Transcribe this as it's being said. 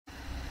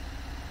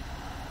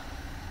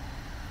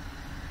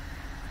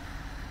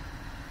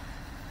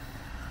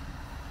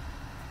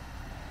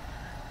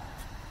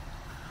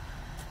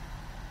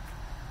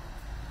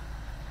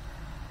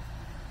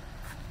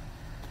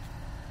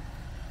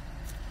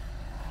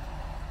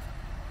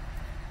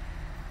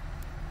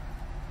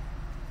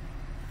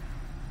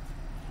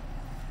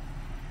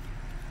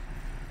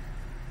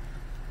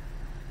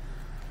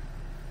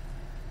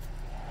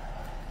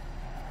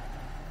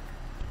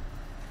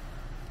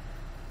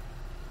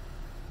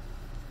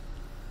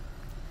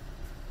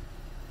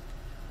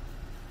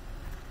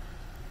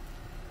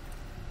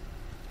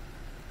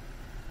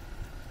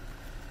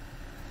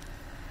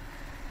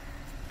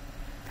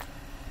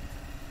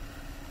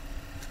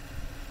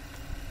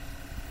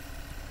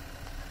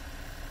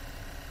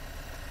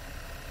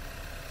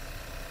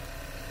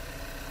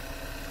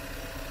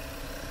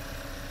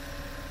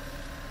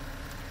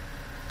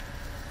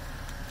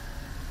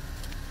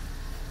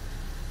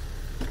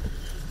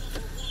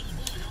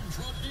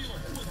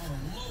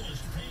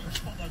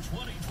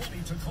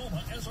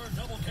Tacoma SR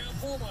double cab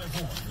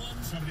 4x4.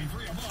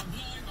 $173 a month,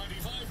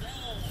 $995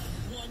 down.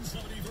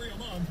 $173 a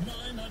month,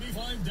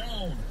 $995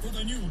 down. For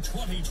the new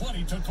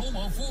 2020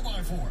 Tacoma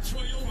 4x4.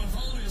 Toyota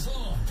phone is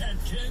on at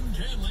Ken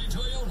Ganley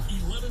Toyota,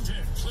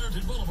 1110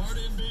 Clairton Boulevard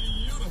in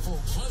beautiful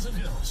Pleasant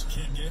Hills.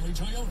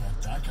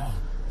 KenGanleyToyota.com.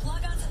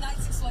 Log on to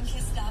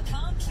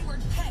 961kiss.com, keyword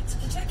pet,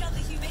 to check out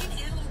the Humane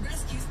Animal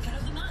Rescue's Pet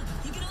of the Month.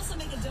 You can also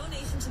make a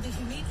donation to the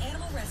Humane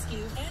Animal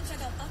Rescue and check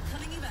out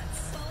upcoming events.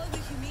 Follow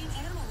the Humane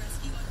Animal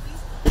Rescue on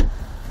Facebook.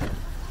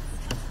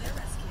 Come to their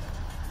rescue.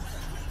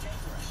 Weekday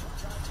for a short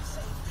drive to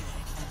save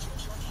big at your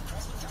Shorty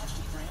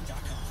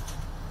ChryslerDodgeJeepRam.com.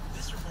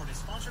 This report is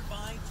sponsored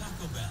by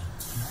Taco Bell.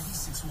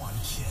 96.1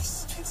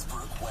 KISS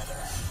Pittsburgh weather.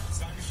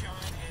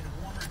 Sunshine and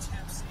warmer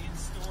temps in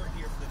store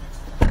here for the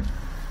next week.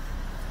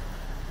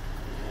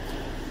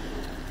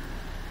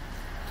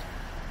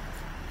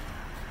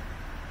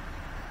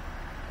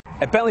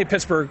 At Bentley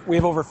Pittsburgh, we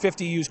have over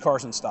 50 used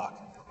cars in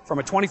stock. From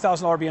a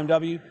 $20,000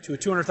 BMW to a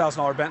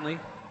 $200,000 Bentley,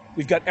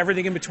 we've got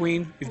everything in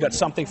between. We've got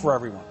something for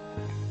everyone.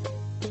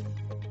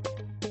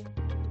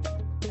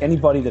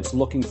 Anybody that's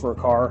looking for a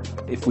car,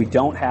 if we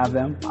don't have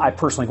them, I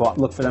personally go out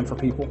and look for them for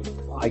people.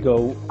 I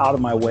go out of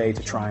my way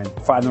to try and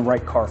find the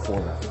right car for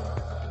them.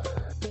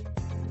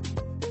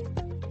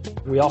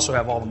 We also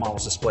have all the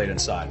models displayed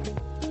inside.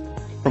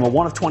 From a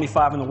 1 of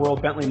 25 in the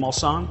world Bentley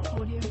Mulsanne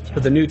to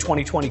the new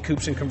 2020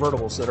 coupes and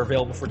convertibles that are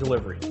available for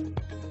delivery.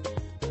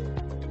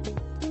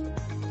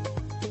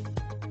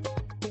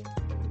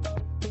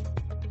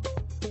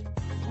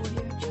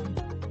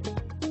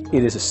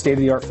 It is a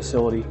state-of-the-art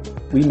facility.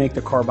 We make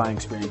the car buying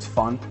experience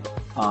fun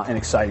and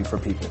exciting for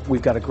people.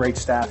 We've got a great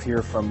staff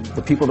here, from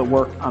the people that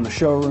work on the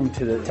showroom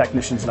to the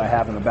technicians that I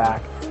have in the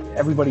back.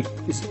 Everybody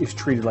is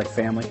treated like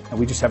family, and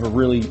we just have a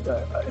really,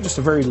 just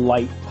a very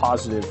light,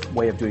 positive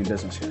way of doing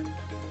business here.